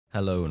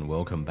Hello and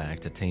welcome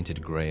back to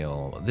Tainted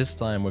Grail. This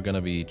time we're going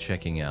to be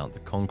checking out the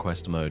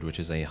Conquest mode,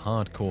 which is a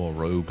hardcore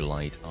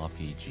roguelite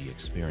RPG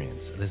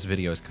experience. This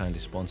video is kindly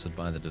sponsored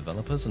by the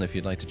developers, and if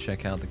you'd like to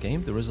check out the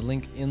game, there is a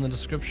link in the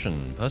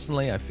description.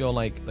 Personally, I feel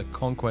like the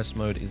Conquest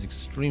mode is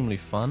extremely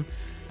fun,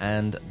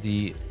 and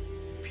the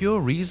pure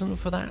reason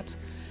for that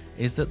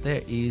is that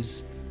there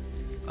is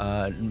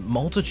a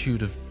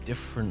multitude of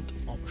different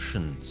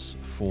options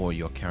for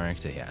your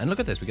character here. And look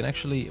at this, we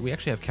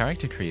actually have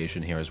character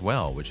creation here as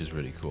well, which is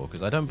really cool,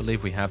 because I don't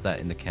believe we have that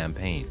in the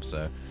campaign.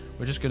 So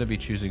we're just going to be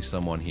choosing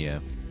someone here,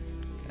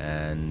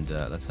 and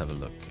let's have a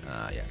look.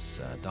 Yes,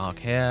 dark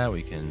hair.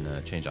 We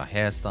can change our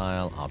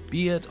hairstyle, our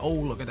beard. Oh,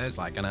 look at this,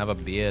 I can have a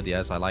beard.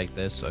 Yes, I like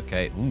this.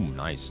 Okay, ooh,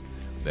 nice,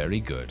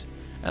 very good.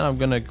 And I'm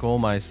gonna call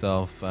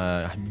myself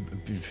Bear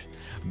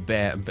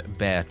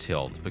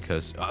Tilt,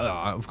 because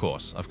of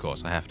course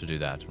I have to do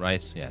that,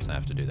 right? Yes, I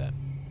have to do that.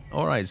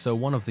 Alright, so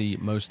one of the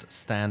most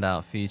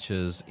standout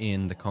features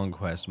in the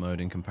Conquest mode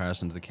in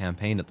comparison to the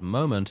campaign at the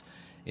moment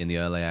in the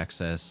early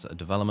access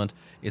development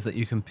is that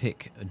you can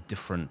pick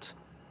different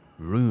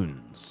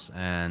runes.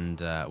 And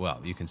well,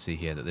 you can see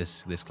here that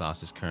this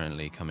class is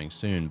currently coming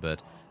soon,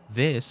 but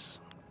this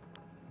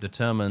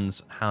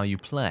determines how you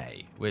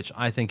play, which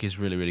I think is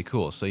really, really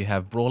cool. So you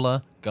have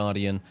Brawler,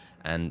 Guardian,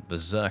 and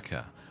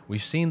Berserker.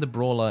 We've seen the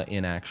Brawler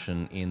in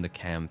action in the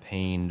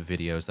campaign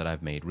videos that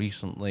I've made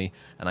recently,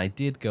 and I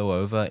did go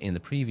over in the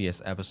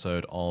previous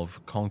episode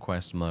of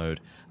Conquest mode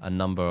a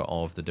number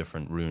of the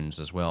different runes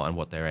as well and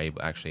what they're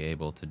actually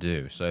able to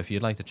do. So if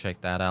you'd like to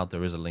check that out,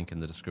 there is a link in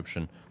the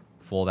description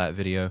for that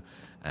video,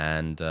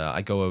 and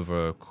I go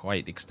over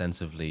quite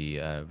extensively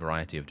a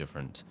variety of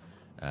different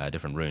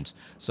runes.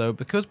 So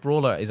because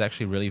Brawler is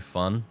actually really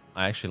fun,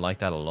 I actually like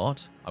that a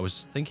lot. I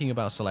was thinking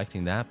about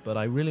selecting that, but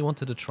I really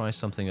wanted to try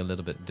something a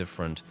little bit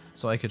different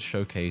so I could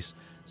showcase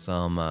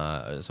some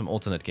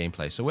alternate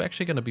gameplay. So we're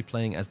actually going to be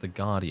playing as the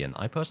Guardian.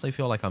 I personally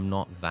feel like I'm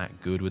not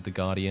that good with the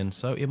Guardian,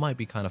 so it might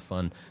be kind of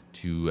fun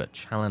to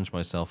challenge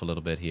myself a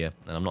little bit here.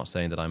 And I'm not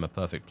saying that I'm a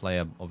perfect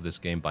player of this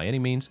game by any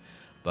means,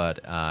 but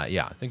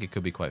yeah, I think it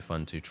could be quite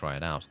fun to try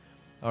it out.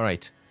 All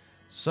right,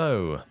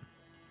 so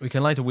we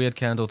can light a weird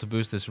candle to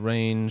boost this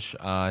range.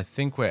 I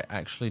think we're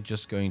actually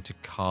just going to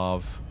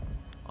carve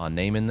our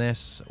name in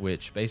this,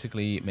 which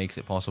basically makes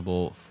it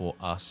possible for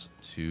us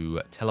to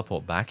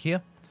teleport back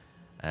here.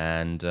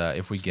 And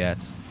if we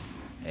get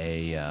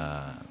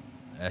a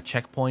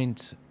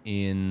checkpoint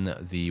in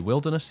the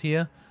wilderness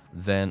here,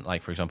 then,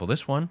 like for example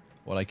this one,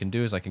 what I can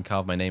do is I can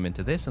carve my name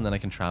into this, and then I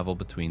can travel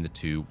between the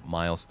two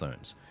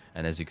milestones.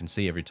 And as you can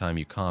see, every time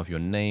you carve your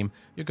name,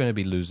 you're going to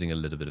be losing a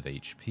little bit of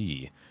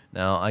HP.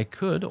 Now, I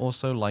could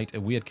also light a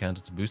weird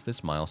candle to boost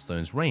this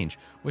milestone's range,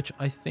 which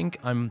I think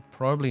I'm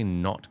probably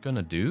not going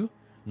to do.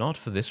 Not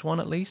for this one,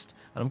 at least.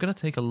 And I'm going to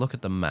take a look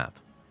at the map.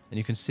 And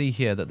you can see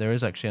here that there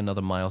is actually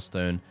another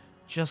milestone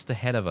just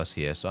ahead of us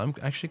here. So I'm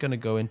actually going to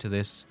go into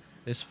this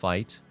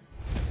fight,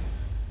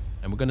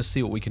 and we're going to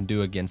see what we can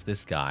do against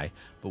this guy.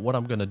 But what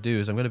I'm going to do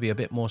is I'm going to be a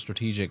bit more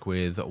strategic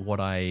with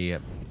what I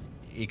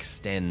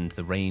extend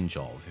the range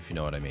of, if you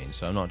know what I mean.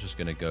 So I'm not just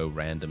going to go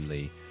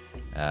randomly,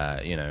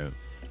 you know,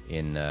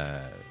 in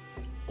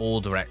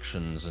all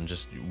directions and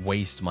just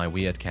waste my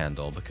weird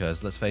candle,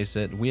 because let's face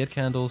it, weird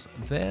candles,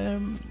 they're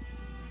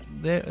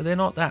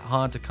not that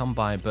hard to come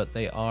by, but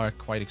they are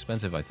quite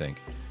expensive, I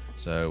think.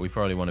 So we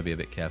probably want to be a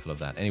bit careful of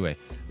that. Anyway,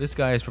 this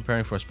guy is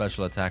preparing for a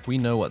special attack. We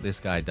know what this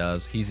guy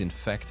does. He's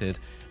infected,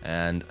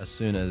 and as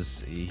soon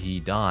as he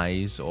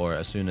dies, or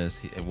as soon as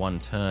one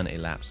turn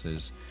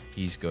elapses,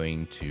 he's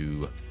going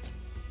to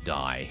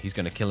die. He's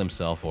going to kill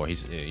himself, or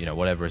he's, you know,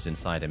 whatever is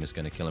inside him is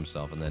going to kill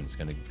himself, and then it's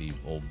going to be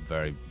all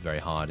very, very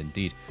hard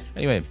indeed.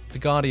 Anyway, the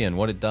Guardian,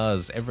 what it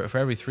does, for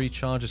every 3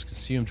 charges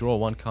consumed, draw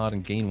 1 card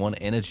and gain 1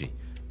 energy.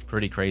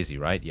 Pretty crazy,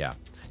 right? Yeah.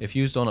 If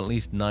used on at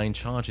least 9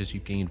 charges, you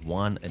gain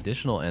 1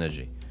 additional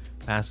energy.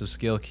 Passive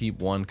skill, keep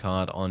 1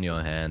 card on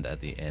your hand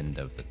at the end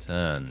of the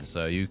turn.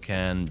 So you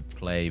can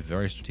play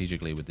very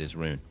strategically with this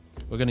rune.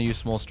 We're going to use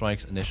small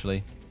strikes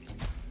initially.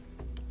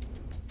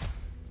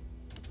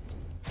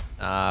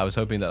 I was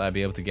hoping that I'd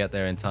be able to get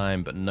there in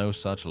time, but no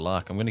such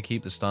luck. I'm going to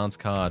keep the stance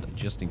card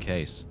just in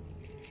case.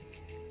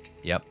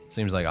 Yep,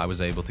 seems like I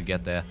was able to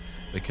get there,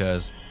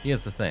 because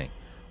here's the thing.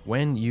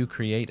 When you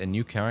create a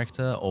new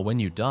character, or when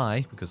you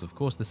die, because of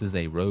course this is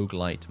a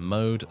roguelite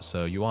mode,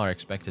 so you are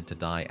expected to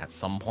die at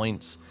some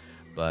points,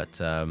 but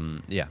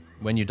yeah,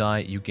 when you die,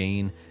 you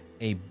gain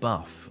a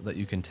buff that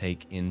you can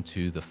take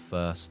into the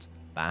first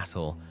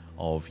battle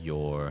of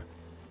your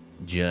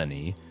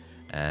journey.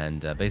 And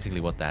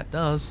basically what that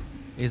does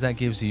is that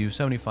gives you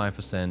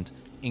 75%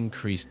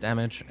 increased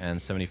damage and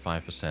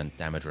 75%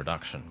 damage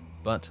reduction.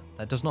 But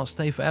that does not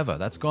stay forever.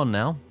 That's gone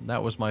now.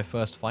 That was my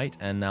first fight,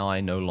 and now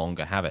I no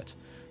longer have it.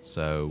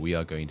 So we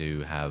are going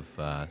to have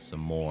some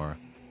more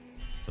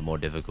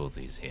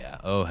difficulties here.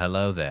 Oh,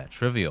 hello there.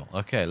 Trivial.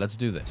 Okay, let's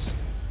do this.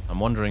 I'm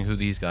wondering who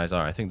these guys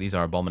are. I think these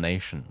are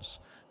abominations.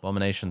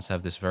 Abominations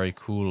have this very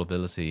cool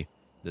ability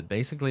that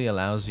basically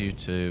allows you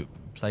to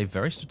play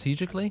very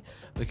strategically,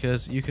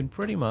 because you can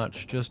pretty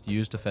much just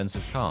use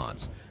defensive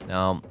cards.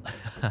 Now,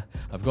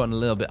 I've gotten a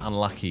little bit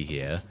unlucky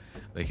here,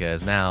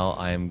 because now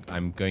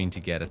I'm going to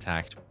get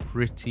attacked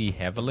pretty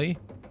heavily,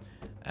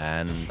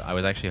 and I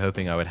was actually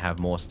hoping I would have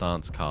more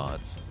stance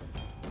cards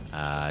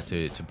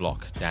to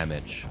block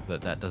damage,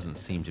 but that doesn't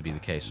seem to be the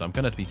case. So I'm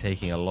going to be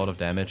taking a lot of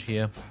damage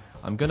here.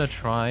 I'm going to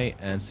try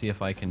and see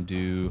if I can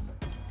do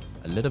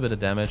a little bit of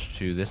damage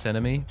to this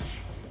enemy,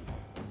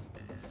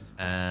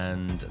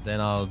 and then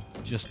I'll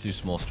just do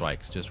small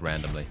strikes, just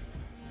randomly.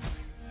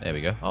 There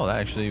we go. Oh, that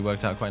actually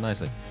worked out quite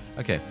nicely.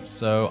 Okay,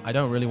 so I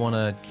don't really want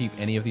to keep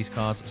any of these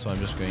cards, so I'm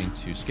just going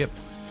to skip.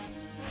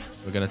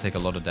 We're going to take a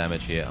lot of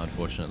damage here,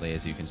 unfortunately,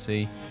 as you can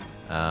see.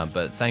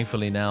 But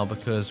thankfully now,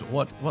 because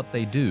what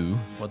they do,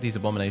 what these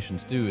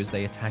abominations do, is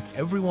they attack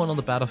everyone on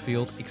the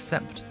battlefield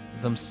except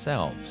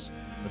themselves.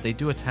 But they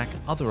do attack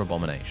other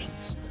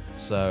abominations.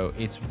 So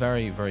it's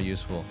very, very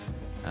useful.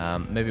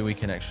 Maybe we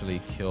can actually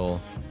kill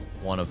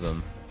one of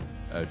them.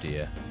 Oh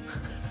dear.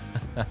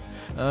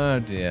 Oh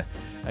dear.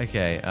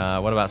 Okay,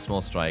 what about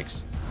small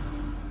strikes?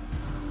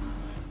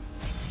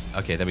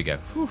 Okay, there we go.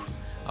 Whew.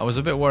 I was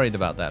a bit worried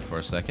about that for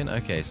a second.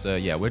 Okay, so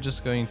yeah, we're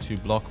just going to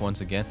block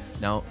once again.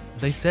 Now,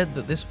 they said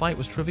that this fight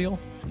was trivial.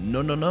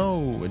 No, no,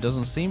 no. It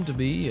doesn't seem to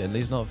be, at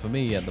least not for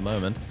me at the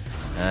moment.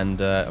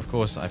 And, of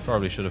course, I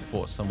probably should have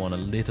fought someone a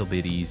little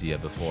bit easier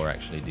before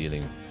actually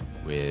dealing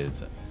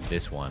with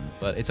this one.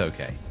 But it's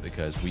okay,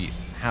 because we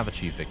have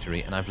achieved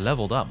victory, and I've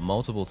leveled up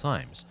multiple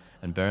times.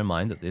 And bear in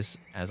mind that this,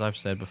 as I've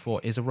said before,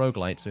 is a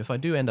roguelite, so if I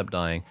do end up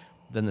dying,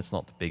 then it's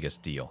not the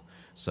biggest deal.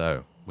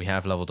 So, we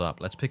have leveled up.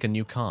 Let's pick a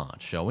new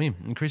card, shall we?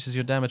 Increases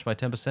your damage by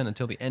 10%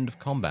 until the end of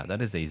combat.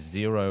 That is a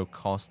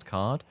zero-cost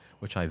card,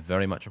 which I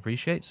very much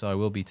appreciate, so I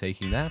will be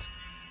taking that.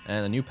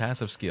 And a new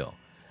passive skill.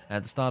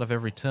 At the start of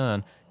every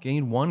turn,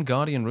 gain 1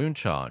 Guardian Rune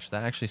charge.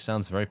 That actually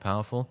sounds very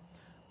powerful.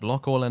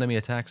 Block all enemy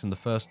attacks in the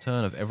first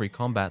turn of every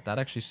combat. That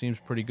actually seems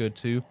pretty good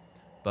too,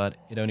 but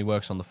it only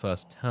works on the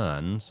first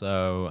turn,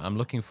 so I'm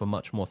looking for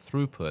much more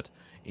throughput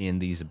in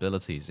these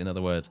abilities. In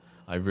other words,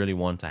 I really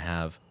want to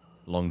have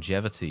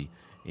longevity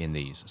in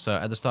these. So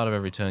at the start of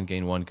every turn,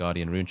 gain 1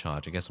 Guardian Rune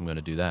charge. I guess I'm going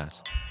to do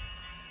that.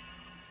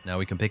 Now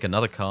we can pick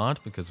another card,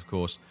 because of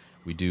course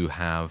we do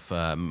have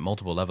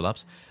multiple level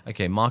ups.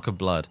 Okay, Mark of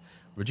Blood.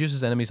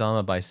 Reduces enemies'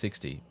 armor by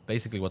 60.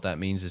 Basically what that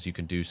means is you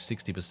can do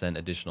 60%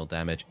 additional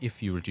damage.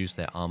 If you reduce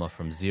their armor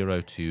from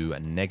 0 to a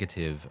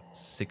negative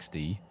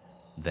 60,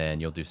 then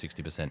you'll do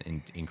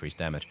 60% increased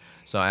damage.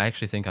 So I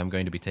actually think I'm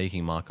going to be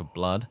taking Mark of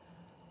Blood,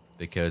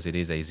 because it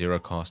is a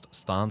zero-cost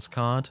stance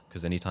card,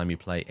 because anytime you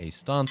play a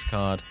stance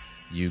card,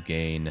 you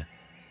gain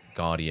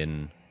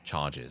Guardian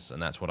charges,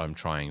 and that's what I'm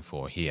trying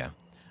for here.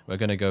 We're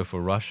going to go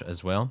for Rush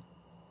as well.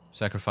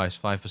 Sacrifice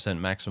 5%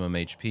 maximum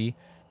HP,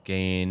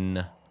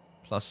 gain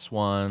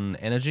 +1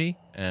 energy,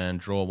 and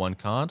draw 1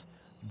 card.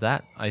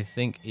 That, I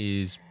think,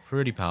 is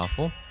pretty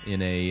powerful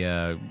in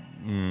a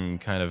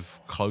kind of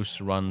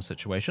close run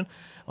situation.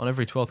 On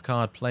every 12th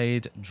card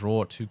played,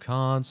 draw 2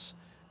 cards.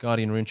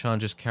 Guardian Rune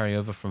charges carry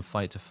over from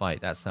fight to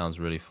fight. That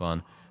sounds really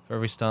fun. For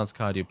every stance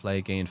card you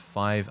play, gain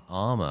 5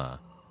 armor.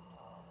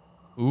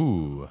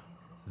 Ooh,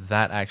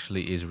 that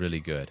actually is really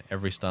good.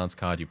 Every stance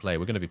card you play.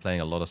 We're going to be playing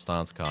a lot of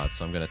stance cards,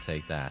 so I'm going to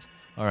take that.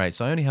 Alright,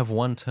 so I only have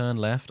 1 turn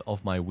left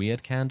of my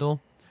weird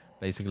candle.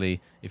 Basically,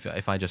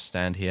 if I just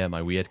stand here,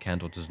 my weird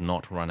candle does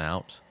not run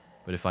out.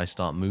 But if I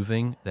start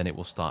moving, then it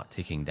will start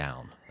ticking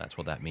down. That's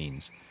what that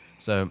means.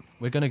 So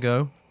we're going to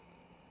go.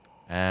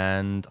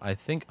 And I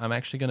think I'm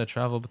actually going to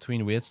travel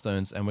between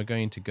Weirdstones, and we're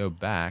going to go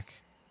back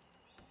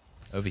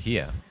over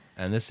here.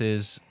 And this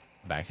is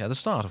back at the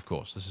start, of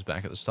course. This is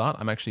back at the start.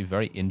 I'm actually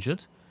very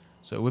injured,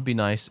 so it would be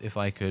nice if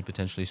I could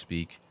potentially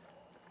speak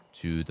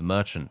to the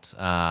merchant.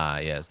 Ah,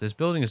 yes. This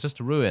building is just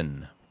a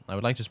ruin. I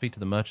would like to speak to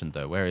the merchant,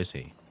 though. Where is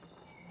he?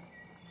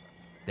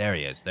 There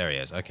he is. There he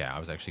is. Okay, I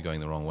was actually going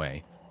the wrong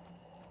way.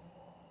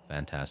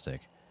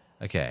 Fantastic.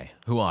 Okay,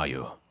 who are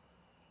you?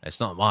 It's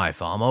not my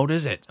farm, old,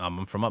 is it?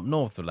 I'm from up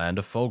north, the land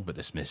of fog, but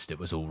this mist, it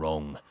was all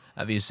wrong.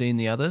 Have you seen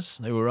the others?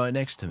 They were right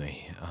next to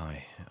me.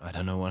 I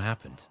don't know what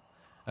happened.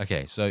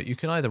 Okay, so you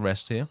can either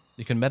rest here.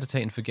 You can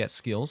meditate and forget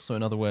skills. So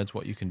in other words,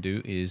 what you can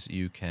do is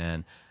you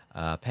can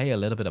pay a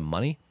little bit of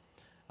money.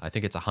 I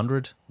think it's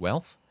 100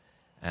 wealth.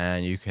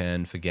 And you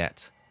can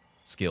forget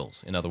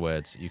skills. In other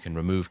words, you can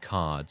remove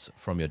cards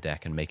from your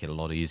deck and make it a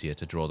lot easier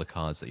to draw the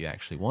cards that you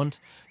actually want.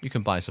 You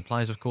can buy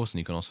supplies, of course, and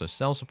you can also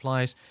sell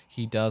supplies.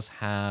 He does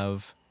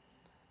have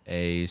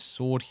a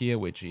sword here,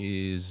 which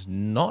is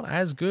not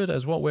as good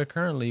as what we're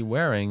currently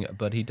wearing,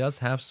 but he does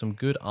have some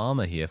good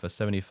armor here for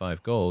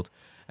 75 gold.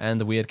 And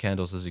the weird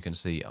candles, as you can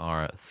see,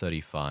 are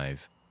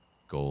 35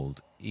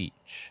 gold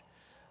each.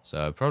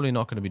 So probably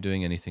not going to be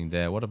doing anything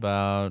there. What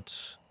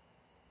about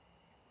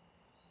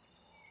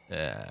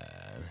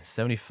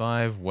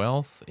 75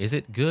 wealth? Is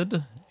it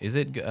good? Is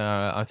it?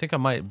 I think I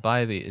might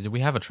buy the... Do we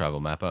have a travel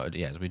map?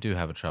 Yes, we do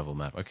have a travel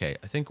map. Okay,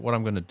 I think what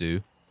I'm going to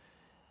do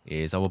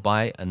is I will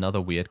buy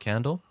another weird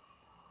candle,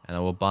 and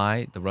I will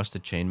buy the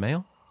rusted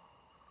chainmail.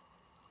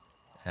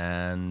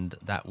 and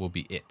that will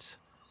be it.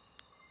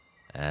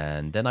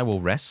 And then I will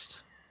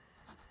rest,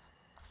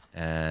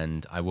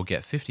 and I will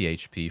get 50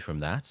 HP from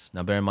that.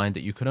 Now bear in mind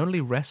that you can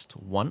only rest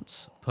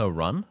once per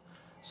run,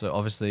 so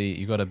obviously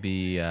you got to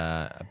be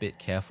a bit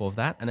careful of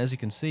that. And as you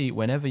can see,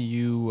 whenever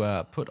you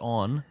put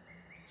on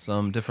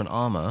some different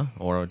armor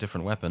or a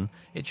different weapon,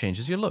 it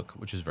changes your look,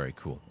 which is very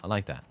cool. I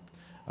like that.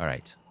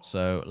 Alright,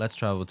 so let's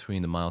travel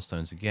between the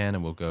milestones again,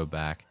 and we'll go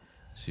back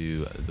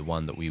to the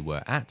one that we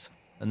were at.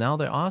 And now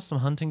there are some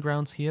hunting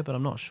grounds here, but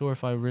I'm not sure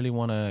if I really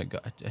want to go.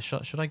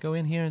 Should I go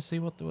in here and see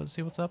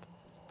what's up?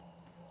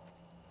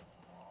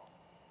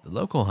 The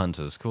local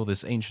hunters call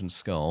this ancient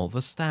skull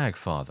the Stag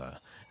Father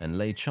and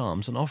lay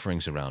charms and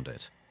offerings around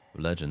it.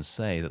 Legends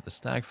say that the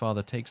Stag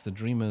Father takes the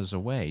dreamers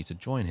away to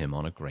join him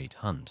on a great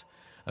hunt.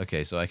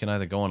 Okay, so I can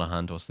either go on a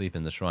hunt or sleep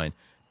in the shrine.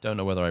 Don't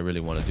know whether I really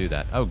want to do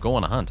that. Oh, go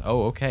on a hunt.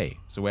 Oh, okay.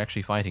 So we're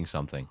actually fighting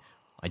something.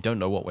 I don't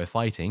know what we're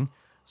fighting,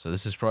 so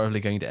this is probably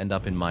going to end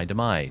up in my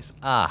demise.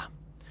 Ah,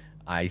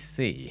 I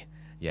see.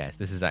 Yes,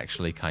 this is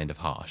actually kind of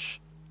harsh.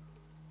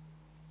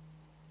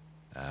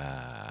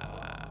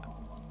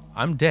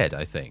 I'm dead,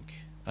 I think.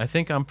 I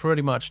think I'm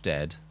pretty much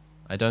dead.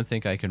 I don't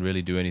think I can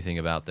really do anything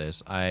about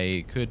this.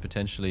 I could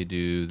potentially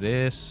do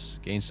this,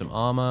 gain some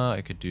armor.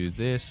 I could do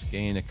this,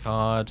 gain a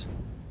card.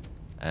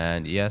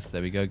 And yes,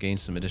 there we go, gain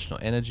some additional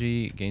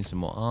energy, gain some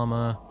more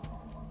armor.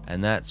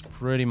 And that's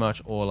pretty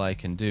much all I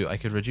can do. I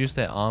could reduce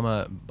their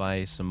armor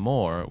by some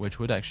more, which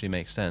would actually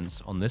make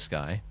sense on this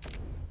guy.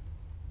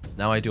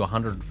 Now I do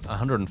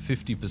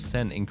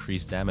 150%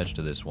 increased damage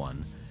to this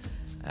one.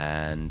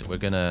 And we're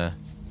gonna...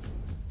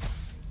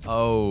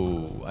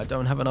 Oh, I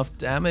don't have enough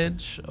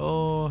damage.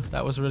 Oh,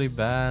 that was really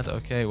bad.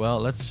 Okay, well,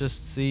 let's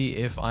just see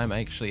if I'm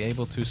actually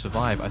able to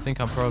survive. I think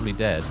I'm probably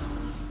dead.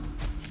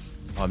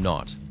 Oh, I'm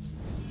not.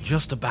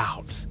 Just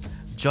about.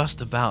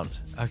 Just about.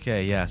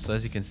 Okay, yeah, so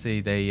as you can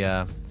see, they...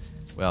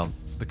 well,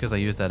 because I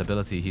used that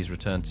ability, he's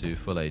returned to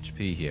full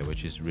HP here,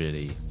 which is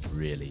really,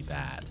 really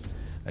bad.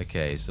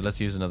 Okay, so let's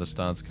use another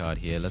stance card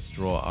here. Let's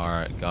draw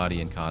our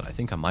Guardian card. I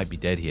think I might be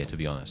dead here, to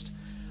be honest.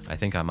 I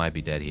think I might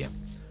be dead here.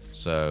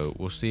 So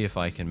we'll see if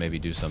I can maybe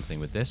do something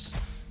with this.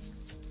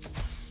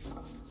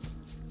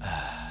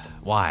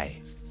 Why?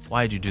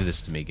 Why did you do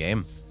this to me,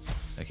 game?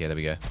 Okay, there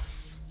we go.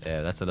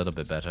 Yeah, that's a little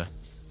bit better.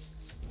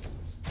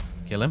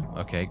 Kill him.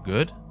 Okay,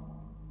 good.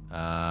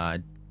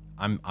 I'm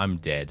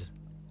dead.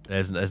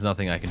 There's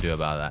nothing I can do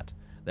about that.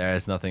 There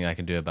is nothing I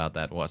can do about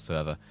that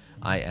whatsoever.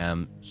 I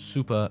am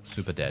super,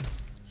 super dead.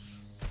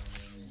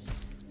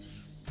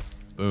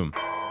 Boom.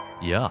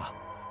 Yeah.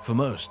 For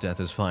most,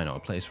 death is final, a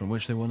place from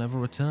which they will never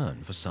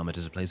return. For some, it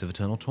is a place of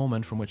eternal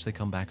torment from which they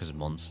come back as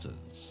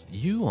monsters.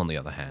 You, on the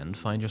other hand,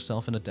 find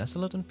yourself in a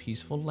desolate and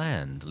peaceful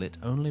land, lit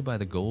only by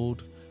the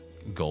cold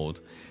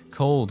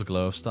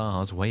glow of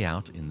stars way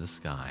out in the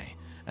sky.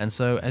 And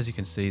so, as you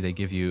can see, they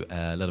give you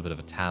a little bit of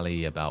a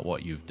tally about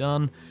what you've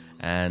done,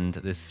 and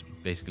this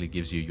basically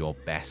gives you your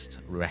best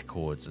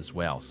records as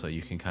well, so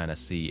you can kind of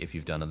see if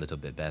you've done a little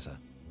bit better.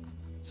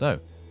 So,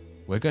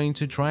 we're going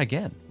to try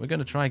again. We're going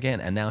to try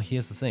again, and now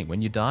here's the thing.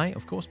 When you die,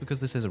 of course,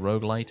 because this is a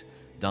roguelite,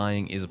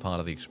 dying is a part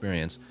of the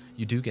experience,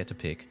 you do get to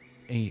pick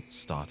a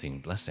starting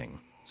blessing.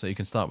 So you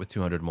can start with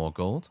 200 more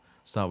gold,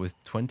 start with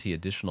 20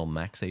 additional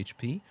max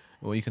HP,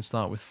 or you can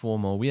start with 4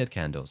 more weird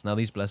candles. Now,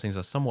 these blessings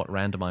are somewhat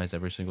randomized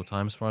every single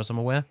time, as far as I'm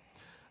aware,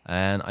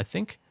 and I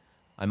think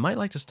I might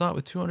like to start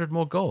with 200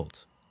 more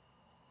gold,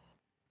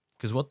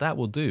 because what that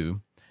will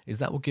do is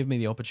that will give me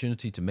the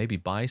opportunity to maybe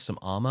buy some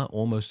armor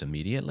almost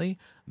immediately,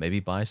 maybe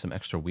buy some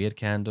extra weird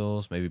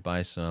candles, maybe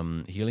buy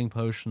some healing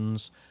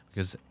potions,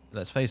 because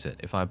let's face it,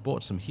 if I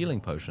bought some healing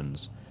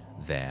potions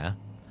there,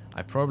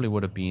 I probably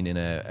would have been in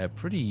a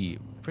pretty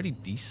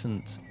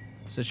decent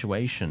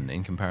situation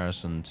in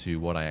comparison to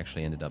what I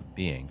actually ended up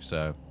being.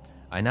 So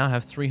I now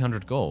have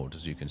 300 gold,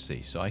 as you can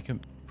see, so I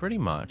can pretty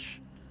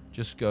much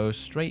just go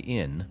straight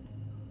in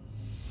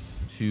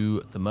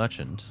to the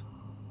merchant,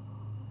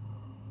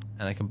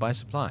 and I can buy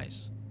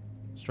supplies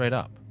straight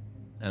up,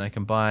 and I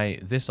can buy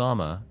this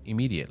armor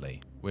immediately,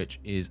 which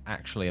is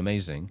actually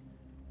amazing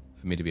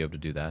for me to be able to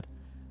do that.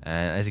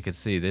 And as you can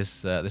see,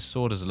 this this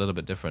sword is a little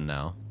bit different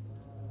now.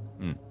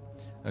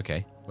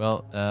 Okay,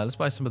 well, let's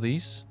buy some of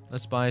these.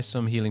 Let's buy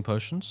some healing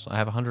potions. I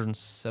have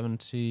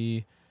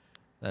 170.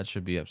 That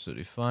should be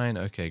absolutely fine.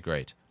 Okay,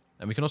 great.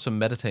 And we can also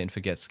meditate and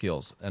forget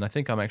skills, and I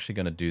think I'm actually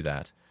going to do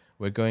that.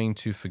 We're going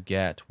to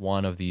forget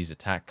one of these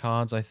attack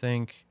cards, I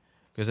think.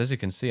 Because as you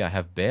can see, I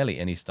have barely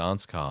any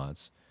stance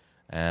cards.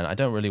 And I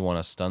don't really want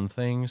to stun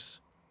things.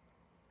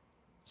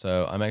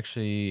 So I'm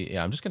actually...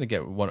 Yeah, I'm just going to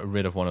get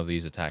rid of one of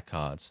these attack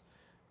cards.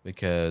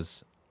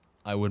 Because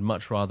I would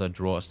much rather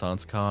draw a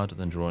stance card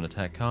than draw an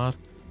attack card.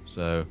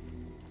 So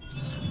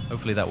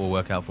hopefully that will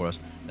work out for us.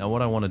 Now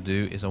what I want to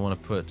do is I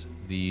want to put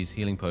these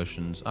healing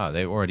potions... Oh,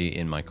 they're already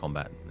in my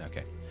combat.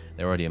 Okay.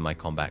 They're already in my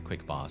combat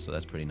quick bar. So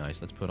that's pretty nice.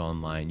 Let's put on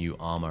my new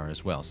armor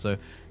as well. So...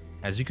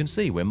 As you can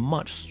see, we're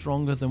much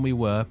stronger than we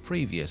were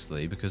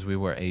previously because we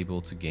were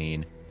able to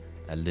gain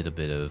a little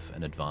bit of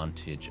an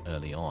advantage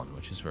early on,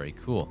 which is very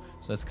cool.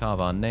 So let's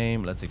carve our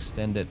name. Let's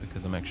extend it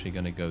because I'm actually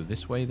going to go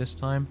this way this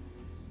time.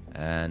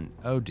 And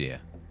oh dear,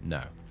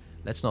 no,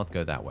 let's not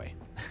go that way.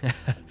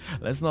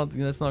 let's not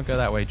go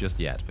that way just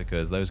yet,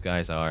 because those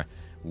guys are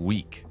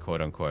weak,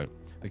 quote unquote.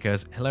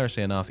 Because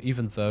hilariously enough,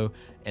 even though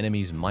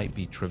enemies might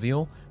be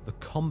trivial, the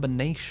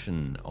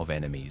combination of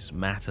enemies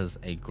matters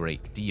a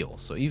great deal.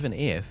 So even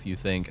if you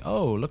think,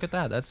 oh, look at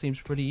that, that seems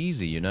pretty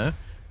easy, you know,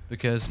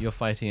 because you're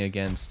fighting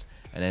against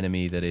an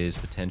enemy that is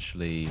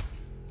potentially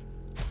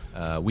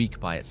weak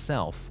by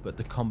itself, but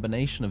the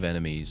combination of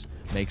enemies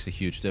makes a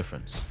huge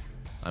difference.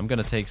 I'm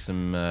going to take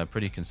some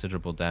pretty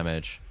considerable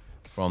damage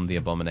from the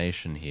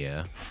Abomination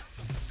here.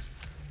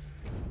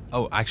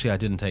 Oh, actually, I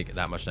didn't take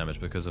that much damage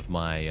because of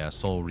my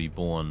Soul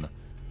Reborn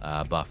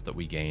buff that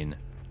we gain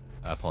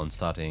upon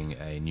starting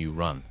a new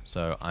run.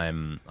 So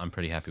I'm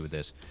pretty happy with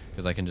this,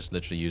 because I can just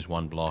literally use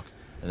one block,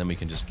 and then we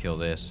can just kill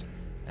this,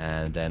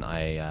 and then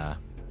I...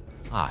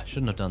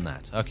 shouldn't have done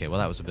that. Okay, well,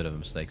 that was a bit of a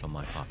mistake on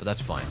my part, but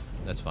that's fine.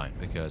 That's fine,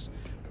 because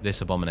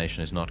this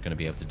Abomination is not going to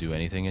be able to do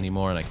anything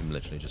anymore, and I can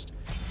literally just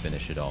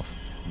finish it off.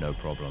 No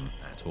problem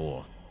at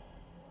all.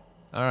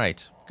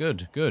 Alright,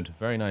 good, good.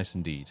 Very nice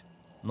indeed.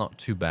 Not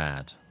too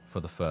bad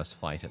for the first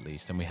fight, at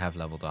least, and we have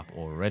leveled up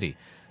already.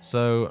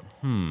 So,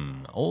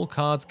 all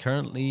cards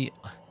currently...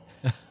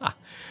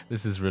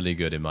 This is really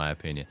good, in my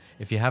opinion.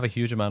 If you have a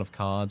huge amount of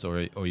cards,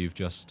 or you've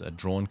just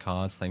drawn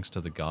cards thanks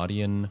to the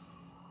Guardian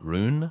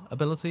Rune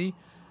ability,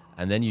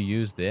 and then you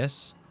use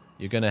this,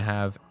 you're going to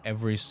have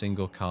every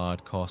single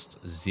card cost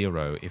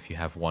 0 if you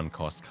have 1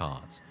 cost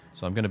cards.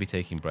 So I'm going to be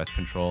taking Breath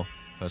Control.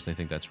 Personally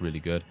think that's really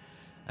good.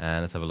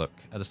 And let's have a look.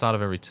 At the start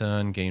of every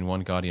turn, gain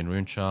 1 Guardian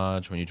Rune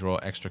Charge. When you draw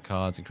extra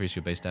cards, increase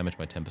your base damage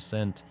by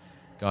 10%.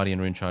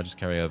 Guardian Rune Charges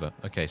carry over.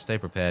 Okay, Stay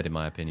Prepared, in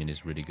my opinion,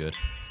 is really good.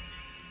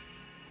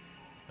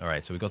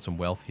 Alright, so we've got some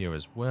wealth here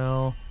as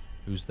well.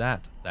 Who's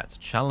that? That's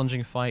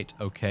Challenging Fight.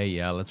 Okay,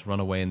 yeah, let's run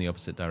away in the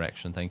opposite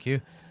direction, thank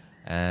you.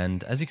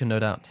 And as you can no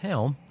doubt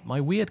tell,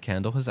 my weird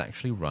candle has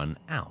actually run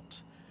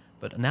out.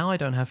 But now I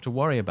don't have to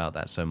worry about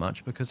that so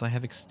much, because I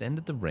have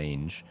extended the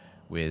range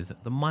with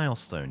the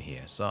milestone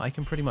here. So I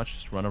can pretty much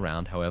just run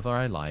around however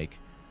I like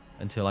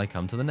until I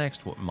come to the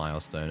next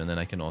milestone, and then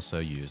I can also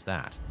use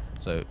that.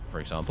 So, for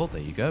example,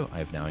 there you go. I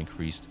have now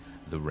increased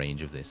the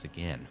range of this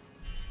again.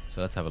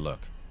 So let's have a look.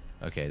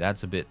 Okay,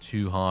 that's a bit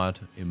too hard,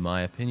 in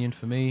my opinion,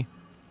 for me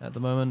at the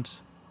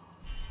moment.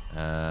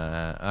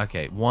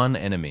 Okay, 1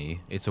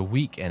 enemy. It's a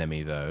weak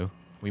enemy, though.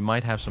 We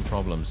might have some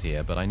problems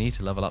here, but I need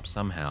to level up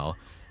somehow.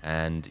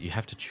 And you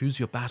have to choose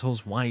your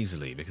battles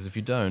wisely, because if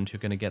you don't, you're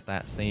going to get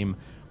that same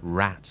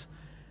rat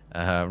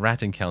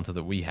encounter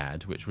that we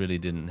had, which really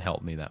didn't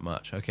help me that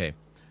much. Okay,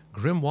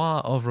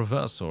 Grimoire of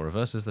Reversal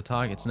reverses the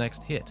target's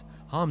next hit,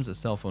 harms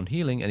itself on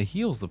healing, and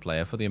heals the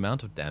player for the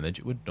amount of damage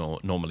it would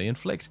normally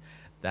inflict.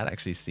 That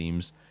actually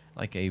seems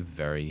like a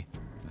very,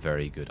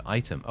 very good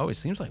item. Oh, it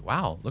seems like,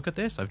 wow, look at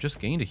this. I've just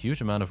gained a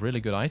huge amount of really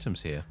good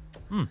items here.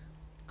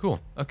 Cool.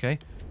 Okay,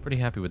 pretty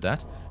happy with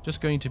that.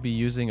 Just going to be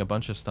using a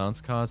bunch of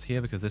stance cards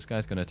here, because this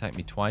guy's going to attack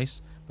me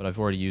twice, but I've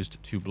already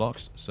used 2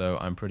 blocks, so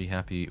I'm pretty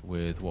happy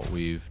with what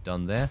we've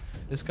done there.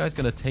 This guy's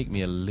going to take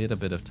me a little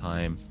bit of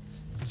time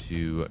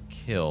to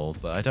kill,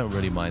 but I don't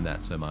really mind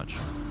that so much.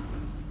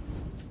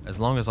 As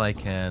long as I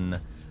can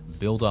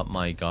build up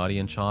my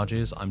Guardian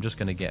charges, I'm just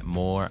going to get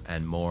more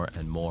and more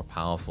and more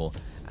powerful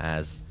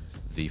as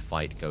the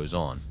fight goes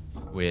on,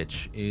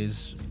 which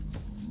is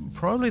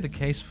probably the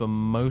case for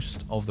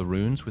most of the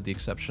runes, with the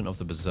exception of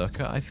the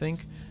Berserker, I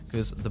think,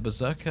 because the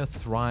Berserker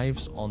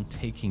thrives on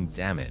taking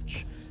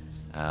damage.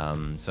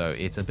 So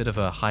it's a bit of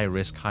a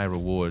high-risk,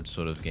 high-reward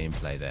sort of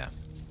gameplay there.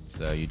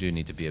 So you do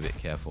need to be a bit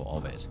careful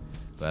of it.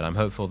 But I'm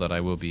hopeful that I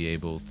will be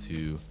able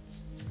to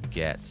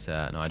get...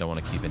 no, I don't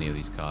want to keep any of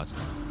these cards.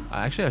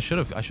 Actually, I should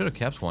have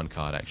kept 1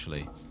 card,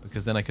 actually,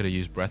 because then I could have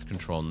used Breath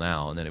Control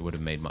now, and then it would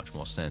have made much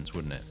more sense,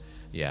 wouldn't it?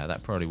 Yeah,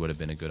 that probably would have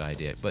been a good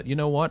idea. But you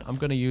know what? I'm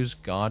going to use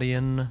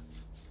Guardian...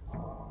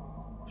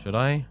 Should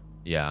I?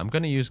 Yeah, I'm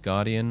going to use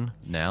Guardian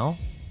now,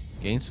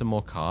 gain some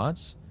more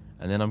cards,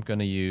 and then I'm going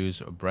to use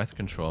Breath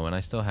Control, and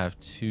I still have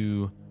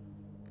 2...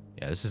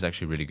 Yeah, this is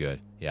actually really good.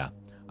 Yeah,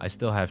 I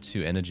still have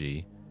 2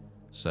 energy,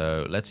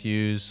 so let's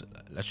use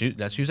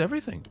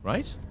everything,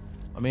 right?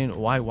 I mean,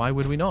 why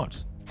would we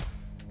not?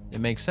 It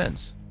makes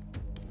sense.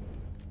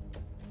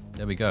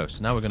 There we go.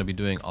 So now we're going to be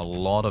doing a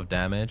lot of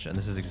damage, and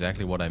this is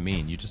exactly what I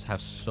mean. You just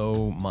have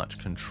so much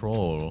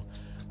control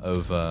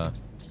over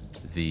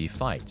the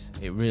fight.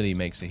 It really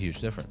makes a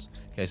huge difference.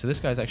 Okay, so this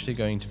guy's actually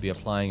going to be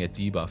applying a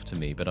debuff to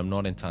me, but I'm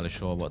not entirely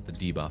sure what the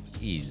debuff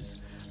is.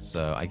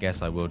 So I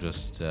guess I will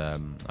just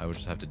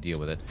have to deal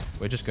with it.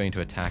 We're just going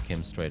to attack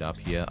him straight up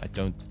here. I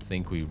don't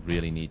think we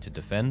really need to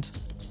defend.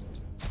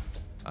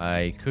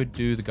 I could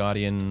do the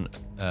Guardian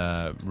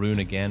rune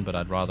again, but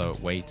I'd rather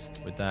wait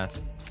with that.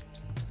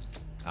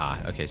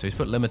 Okay, so he's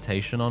put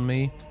Limitation on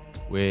me,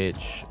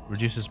 which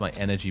reduces my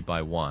energy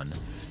by 1.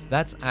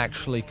 That's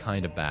actually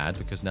kind of bad,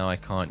 because now I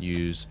can't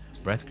use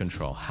breath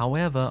control.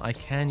 However, I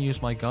can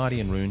use my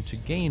Guardian rune to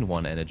gain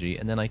 1 energy,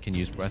 and then I can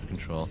use breath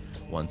control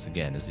once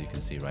again, as you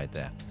can see right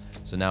there.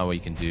 So now we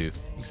can do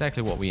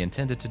exactly what we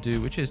intended to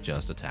do, which is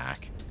just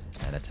attack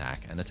and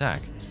attack and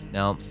attack.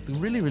 Now, the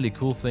really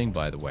cool thing,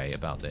 by the way,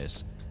 about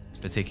this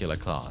particular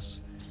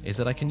class is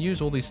that I can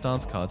use all these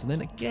stance cards, and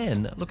then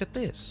again, look at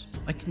this.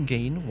 I can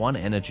gain 1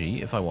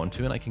 energy if I want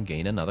to, and I can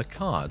gain another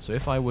card. So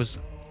if I was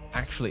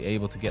actually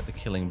able to get the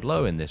killing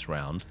blow in this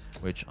round,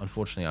 which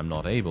unfortunately I'm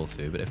not able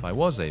to, but if I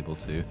was able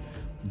to,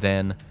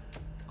 then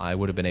I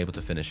would have been able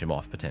to finish him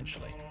off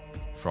potentially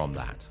from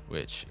that,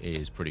 which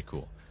is pretty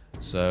cool.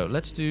 So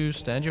let's do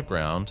stand your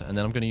ground, and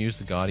then I'm going to use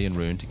the Guardian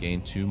rune to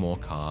gain 2 more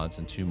cards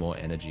and 2 more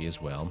energy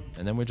as well,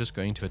 and then we're just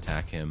going to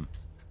attack him,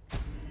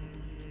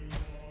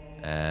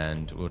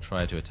 and we'll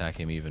try to attack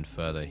him even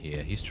further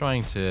here. He's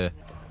trying to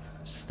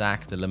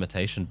stack the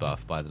limitation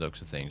buff by the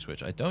looks of things,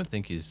 which I don't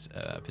think is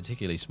a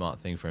particularly smart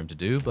thing for him to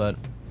do, but,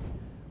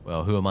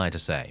 well, who am I to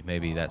say?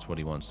 Maybe that's what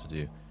he wants to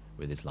do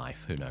with his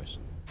life. Who knows?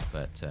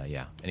 But,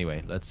 yeah.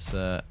 Anyway, let's...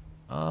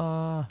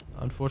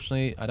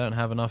 unfortunately, I don't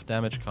have enough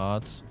damage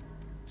cards,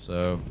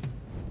 so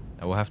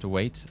I will have to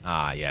wait.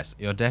 Ah, yes.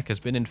 Your deck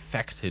has been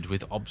infected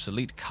with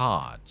obsolete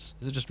cards.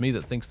 Is it just me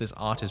that thinks this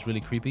art is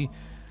really creepy?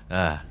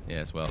 Ah,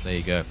 yes, well, there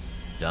you go.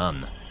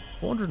 Done.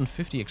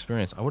 450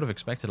 experience. I would have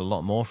expected a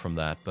lot more from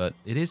that, but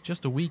it is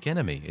just a weak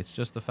enemy. It's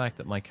just the fact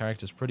that my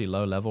character's pretty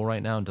low level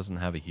right now and doesn't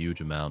have a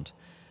huge amount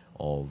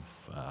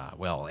of,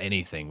 well,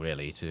 anything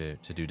really to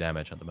do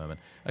damage at the moment.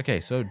 Okay,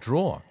 so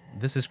draw.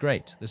 This is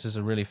great. This is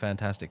a really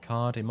fantastic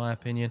card, in my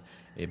opinion.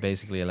 It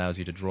basically allows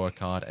you to draw a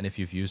card, and if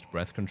you've used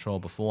breath control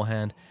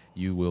beforehand,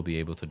 you will be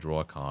able to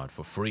draw a card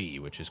for free,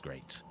 which is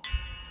great.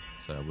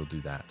 So we'll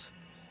do that.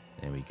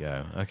 There we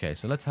go. Okay,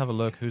 so let's have a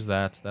look. Who's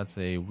that? That's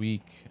a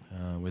weak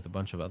with a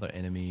bunch of other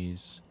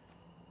enemies.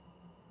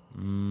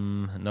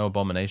 No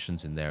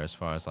abominations in there as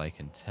far as I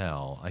can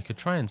tell. I could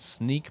try and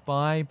sneak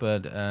by,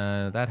 but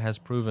that has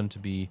proven to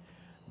be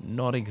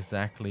not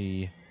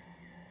exactly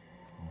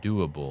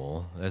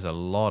doable. There's a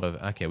lot of...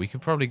 Okay, we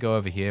could probably go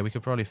over here. We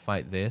could probably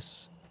fight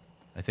this.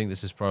 I think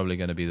this is probably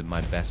going to be my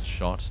best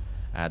shot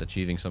at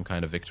achieving some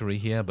kind of victory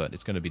here, but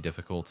it's going to be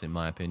difficult in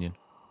my opinion.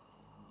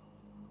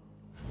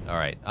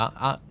 Alright,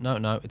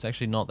 no, it's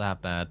actually not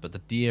that bad, but the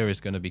deer is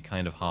going to be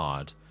kind of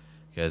hard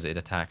because it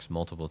attacks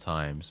multiple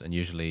times, and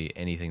usually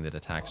anything that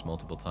attacks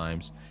multiple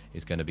times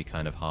is going to be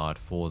kind of hard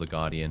for the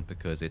Guardian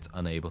because it's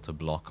unable to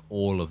block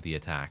all of the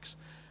attacks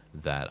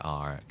that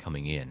are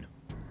coming in.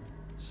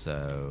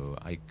 So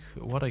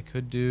what I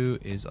could do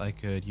is I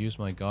could use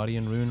my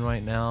Guardian rune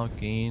right now,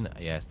 gain,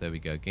 yes, there we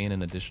go, gain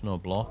an additional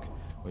block,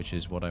 which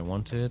is what I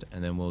wanted,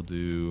 and then we'll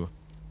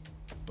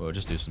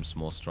just do some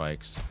small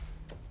strikes.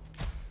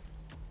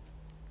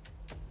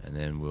 And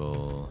then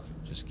we'll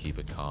just keep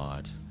a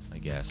card, I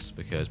guess,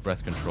 because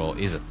breath control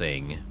is a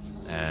thing.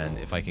 And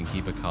if I can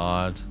keep a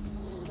card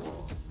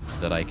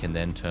that I can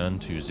then turn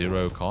to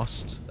 0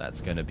 cost,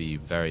 that's going to be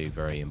very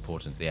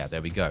important. Yeah,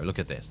 there we go. Look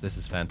at this. This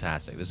is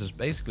fantastic. This is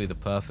basically the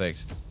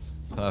perfect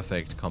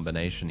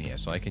combination here.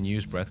 So I can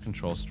use breath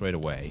control straight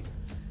away,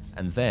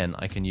 and then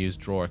I can use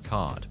draw a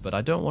card. But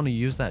I don't want to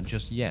use that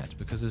just yet,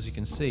 because as you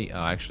can see...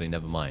 Oh, actually,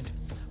 never mind.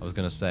 I was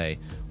going to say,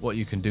 what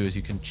you can do is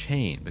you can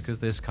chain. Because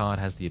this card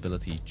has the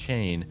ability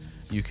chain,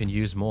 you can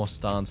use more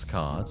stance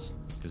cards.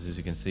 Because as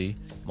you can see,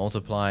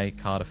 multiply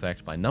card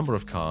effect by number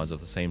of cards of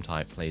the same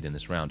type played in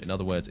this round. In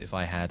other words, if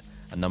I had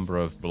a number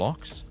of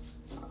blocks,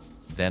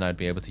 then I'd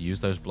be able to use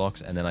those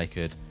blocks, and then I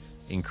could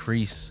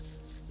increase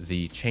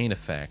the chain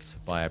effect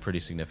by a pretty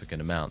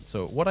significant amount.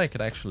 So what I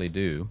could actually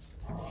do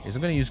is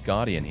I'm going to use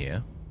Guardian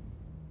here.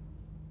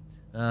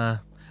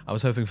 I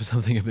was hoping for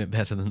something a bit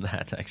better than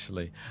that,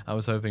 actually. I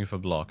was hoping for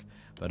block,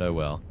 but oh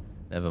well.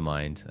 Never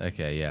mind.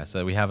 Okay, yeah,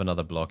 so we have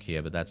another block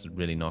here, but that's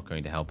really not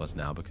going to help us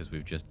now because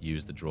we've just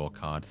used the draw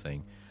card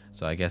thing.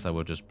 So I guess I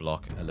will just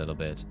block a little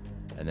bit,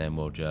 and then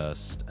we'll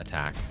just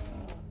attack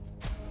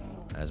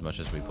as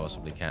much as we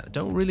possibly can. I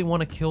don't really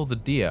want to kill the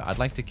deer. I'd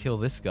like to kill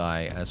this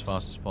guy as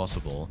fast as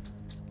possible.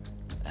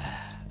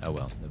 Oh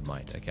well, never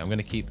mind. Okay, I'm going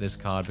to keep this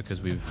card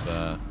because we've...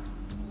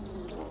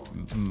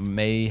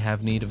 may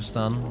have need of a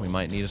stun. We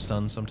might need a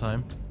stun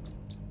sometime.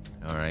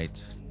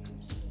 Alright.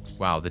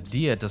 Wow, the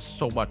deer does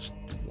so much...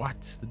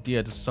 What? The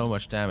deer does so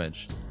much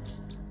damage.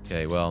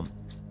 Okay, well,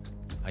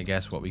 I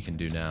guess what we can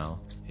do now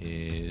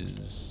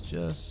is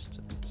just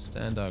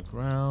stand our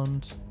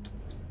ground.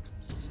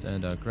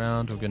 Stand our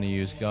ground. We're going to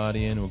use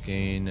Guardian. We'll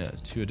gain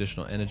 2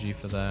 additional energy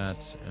for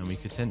that. And we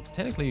could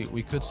technically,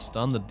 we could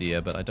stun the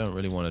deer, but I don't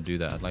really want to do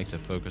that. I'd like to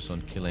focus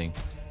on killing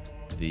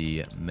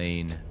the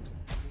main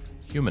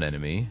human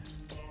enemy.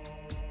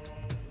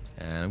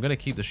 And I'm going to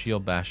keep the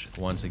shield bash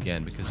once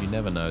again because you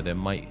never know, there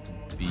might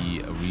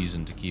be a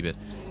reason to keep it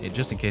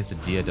just in case the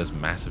deer does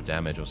massive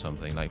damage or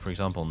something. Like for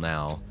example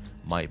now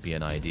might be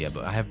an idea,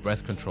 but I have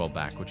breath control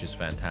back, which is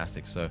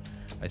fantastic. So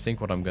I think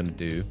what I'm going to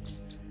do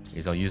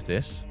is I'll use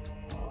this.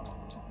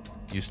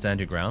 Use stand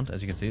your ground.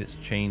 As you can see, it's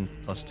chain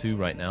 +2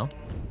 right now.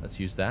 Let's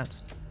use that.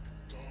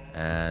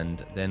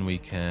 And then we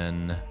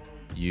can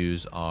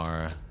use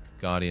our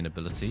Guardian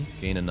ability.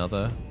 Gain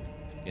another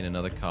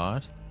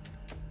card.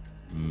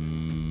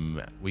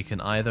 We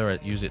can either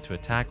use it to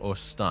attack or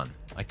stun.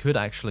 I could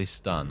actually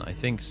stun. I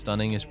think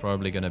stunning is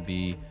probably going to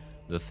be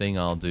the thing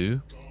I'll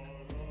do,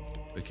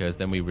 because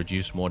then we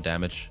reduce more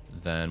damage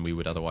than we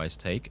would otherwise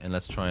take. And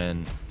let's try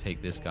and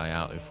take this guy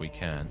out if we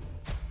can.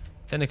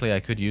 Technically, I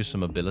could use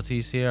some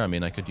abilities here. I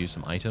mean, I could use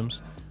some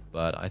items,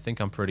 but I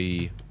think I'm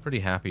pretty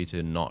happy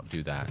to not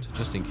do that,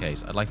 just in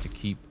case. I'd like to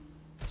keep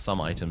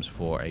some items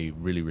for a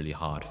really, really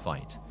hard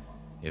fight,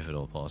 if at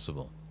all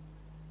possible.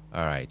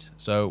 Alright,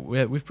 so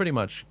we've pretty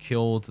much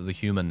killed the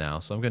human now,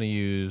 so I'm going to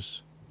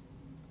use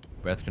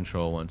breath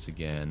control once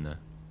again.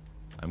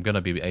 I'm going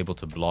to be able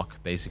to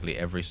block basically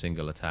every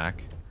single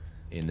attack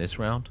in this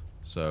round,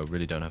 so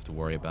really don't have to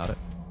worry about it.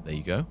 There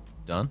you go,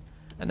 done.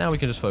 And now we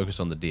can just focus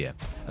on the deer.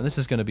 And this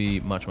is going to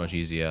be much, much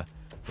easier,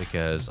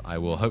 because I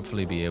will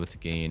hopefully be able to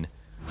gain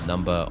a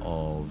number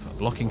of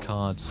blocking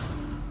cards.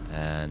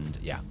 And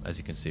yeah, as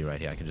you can see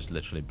right here, I can just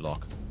literally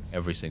block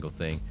every single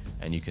thing.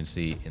 And you can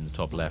see in the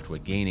top left, we're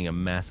gaining a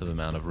massive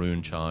amount of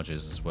rune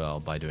charges as well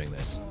by doing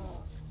this.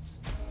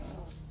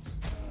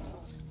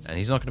 And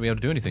he's not going to be able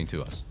to do anything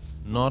to us.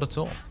 Not at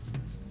all.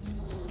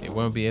 It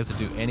won't be able to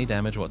do any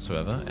damage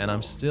whatsoever, and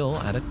I'm still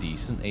at a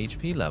decent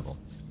HP level.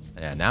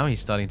 Yeah, now he's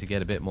starting to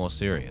get a bit more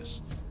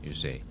serious, you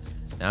see.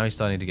 Now he's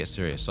starting to get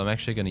serious. So I'm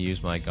actually going to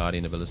use my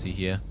Guardian ability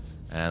here.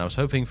 And I was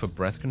hoping for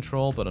breath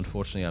control, but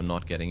unfortunately I'm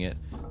not getting it.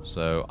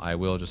 So I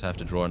will just have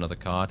to draw another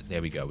card.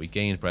 There we go. We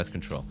gained breath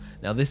control.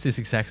 Now this is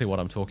exactly what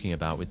I'm talking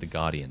about with the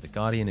Guardian. The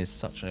Guardian is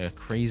such a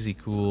crazy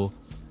cool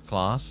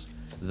class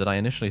that I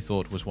initially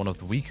thought was one of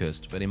the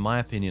weakest. But in my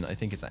opinion, I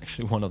think it's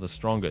actually one of the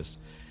strongest.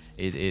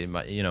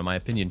 My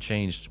opinion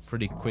changed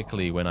pretty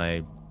quickly when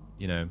I,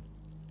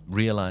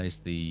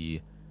 realized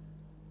the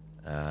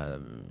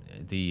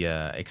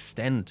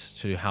extent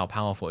to how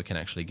powerful it can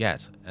actually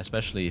get,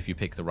 especially if you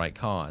pick the right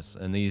cards.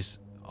 And these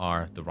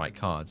are the right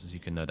cards, as you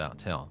can no doubt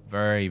tell.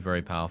 Very,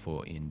 very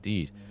powerful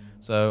indeed.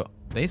 So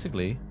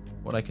basically,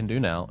 what I can do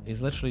now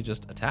is literally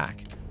just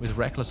attack with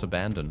reckless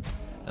abandon,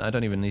 and I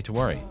don't even need to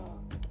worry.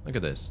 Look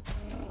at this.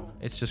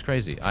 It's just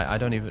crazy. I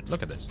don't even...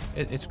 Look at this.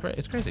 It's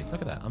crazy.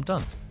 Look at that. I'm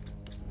done.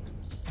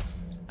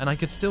 And I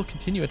could still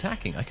continue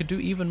attacking. I could do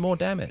even more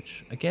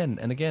damage again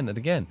and again and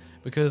again,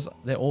 because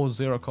they're all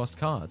zero cost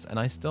cards. And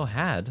I still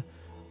had,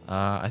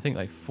 I think,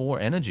 like 4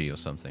 energy or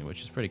something,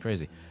 which is pretty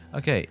crazy.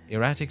 Okay,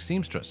 erratic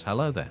seamstress.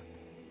 Hello there.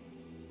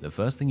 The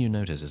first thing you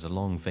notice is a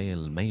long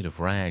veil made of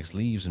rags,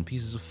 leaves, and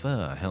pieces of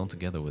fur held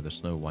together with a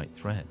snow-white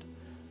thread.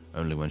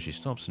 Only when she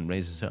stops and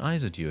raises her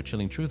eyes at you, a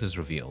chilling truth is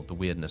revealed. The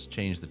weirdness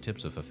changed the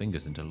tips of her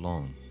fingers into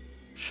long,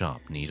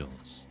 sharp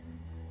needles.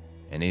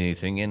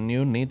 Anything in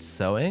you needs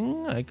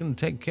sewing? I can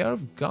take care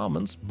of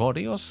garments,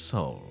 body, or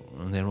soul.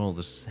 They're all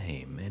the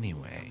same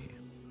anyway.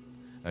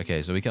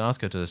 Okay, so we can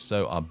ask her to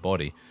sew our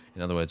body.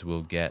 In other words,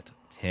 we'll get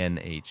 10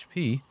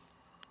 HP.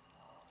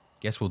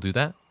 Guess we'll do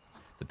that.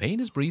 The pain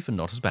is brief and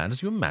not as bad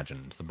as you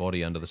imagined. The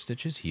body under the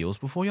stitches heals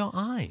before your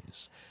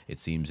eyes. It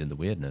seems in the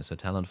weirdness, her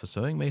talent for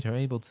sewing made her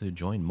able to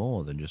join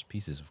more than just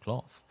pieces of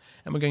cloth.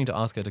 And we're going to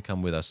ask her to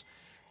come with us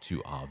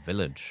to our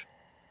village.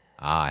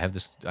 I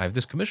have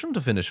this commission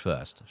to finish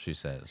first, she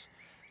says.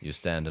 You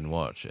stand and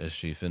watch as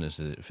she finishes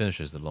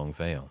the long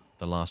veil.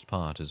 The last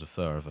part is a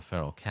fur of a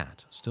feral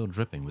cat, still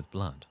dripping with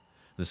blood.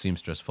 The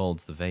seamstress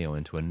folds the veil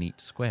into a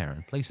neat square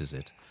and places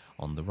it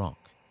on the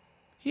rock.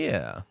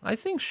 Here, I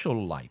think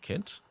she'll like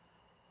it.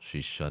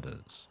 She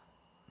shudders.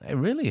 I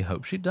really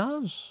hope she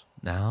does.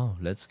 Now,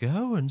 let's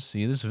go and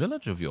see this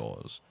village of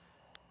yours.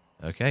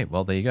 Okay,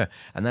 well, there you go.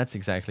 And that's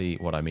exactly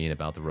what I mean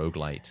about the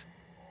roguelite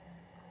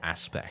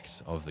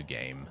aspect of the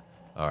game.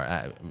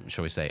 Or,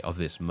 shall we say, of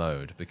this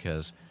mode,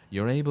 because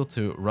you're able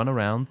to run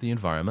around the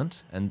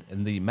environment, and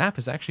the map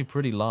is actually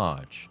pretty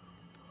large.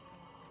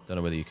 Don't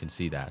know whether you can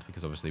see that,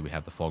 because obviously we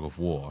have the fog of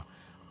war,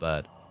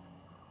 but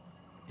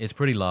it's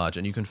pretty large,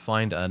 and you can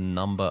find a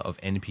number of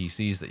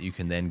NPCs that you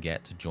can then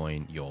get to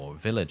join your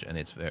village, and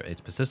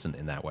it's persistent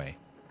in that way.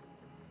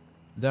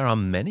 There are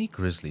many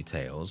grisly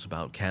tales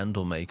about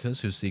candle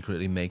makers who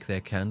secretly make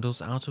their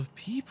candles out of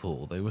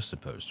people they were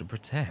supposed to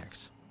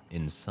protect.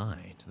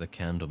 Inside, the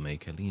candle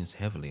maker leans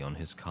heavily on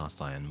his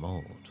cast iron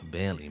mold,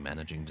 barely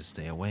managing to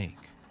stay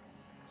awake.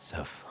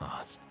 So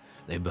fast.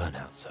 They burn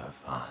out so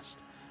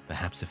fast.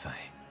 Perhaps if I...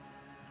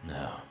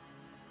 No.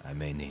 I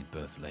may need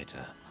both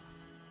later.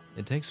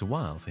 It takes a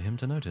while for him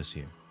to notice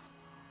you.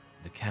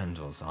 The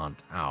candles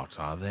aren't out,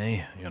 are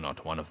they? You're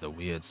not one of the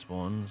weird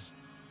spawns?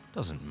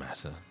 Doesn't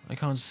matter. I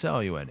can't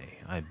sell you any.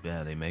 I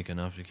barely make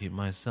enough to keep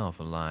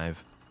myself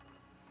alive.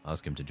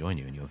 Ask him to join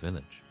you in your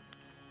village.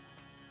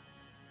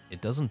 It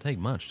doesn't take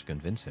much to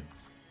convince him.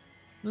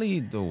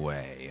 Lead the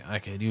way. I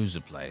could use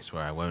a place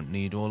where I won't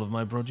need all of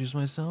my produce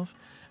myself,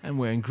 and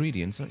where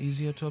ingredients are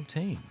easier to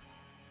obtain.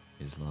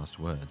 His last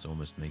words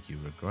almost make you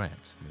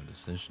regret your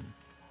decision.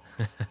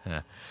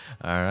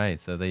 Alright,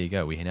 so there you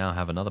go. We now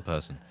have another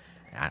person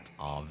at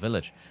our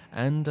village.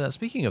 And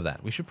speaking of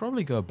that, we should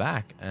probably go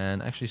back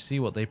and actually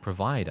see what they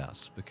provide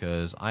us,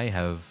 because I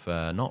have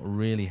not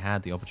really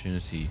had the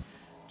opportunity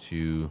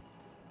to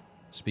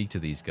speak to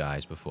these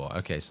guys before.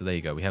 Okay, so there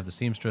you go. We have the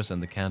seamstress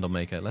and the candle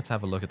maker. Let's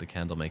have a look at the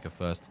candle maker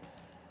first,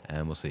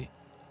 and we'll see.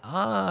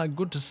 Ah,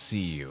 good to see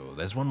you.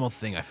 There's one more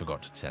thing I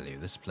forgot to tell you.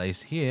 This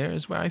place here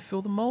is where I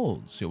fill the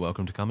molds. You're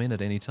welcome to come in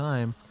at any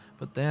time,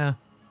 but there...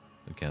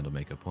 The candle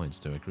maker points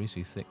to a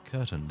greasy, thick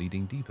curtain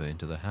leading deeper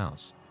into the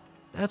house.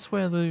 That's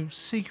where the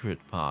secret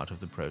part of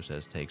the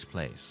process takes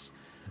place.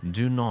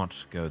 Do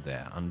not go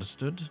there,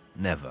 understood?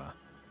 Never,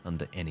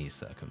 under any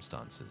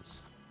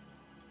circumstances.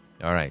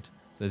 Alright,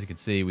 so as you can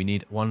see, we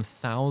need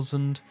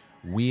 1,000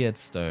 weird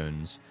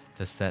stones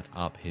to set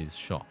up his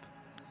shop.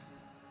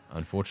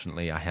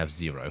 Unfortunately, I have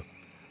 0.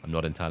 I'm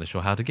not entirely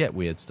sure how to get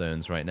weird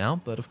stones right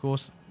now, but of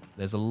course,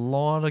 there's a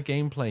lot of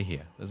gameplay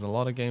here. There's a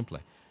lot of gameplay.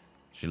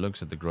 She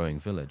looks at the growing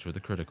village with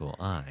a critical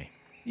eye.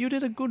 You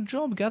did a good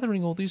job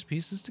gathering all these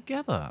pieces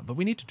together, but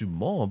we need to do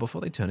more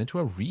before they turn into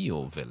a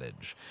real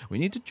village. We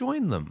need to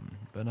join them,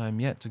 but I'm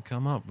yet to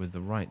come up with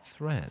the right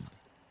thread.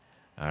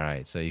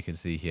 Alright, so you can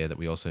see here that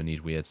we also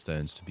need weird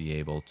stones to be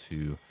able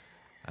to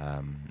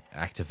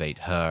activate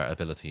her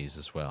abilities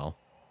as well.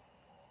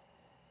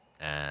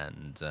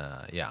 And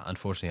yeah,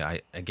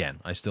 unfortunately,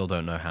 I still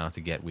don't know how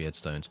to get weird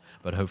stones,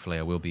 but hopefully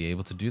I will be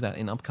able to do that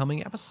in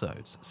upcoming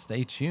episodes.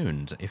 Stay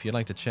tuned. If you'd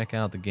like to check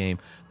out the game,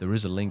 there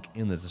is a link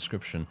in the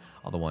description.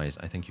 Otherwise,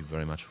 I thank you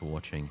very much for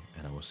watching,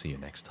 and I will see you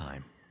next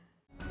time.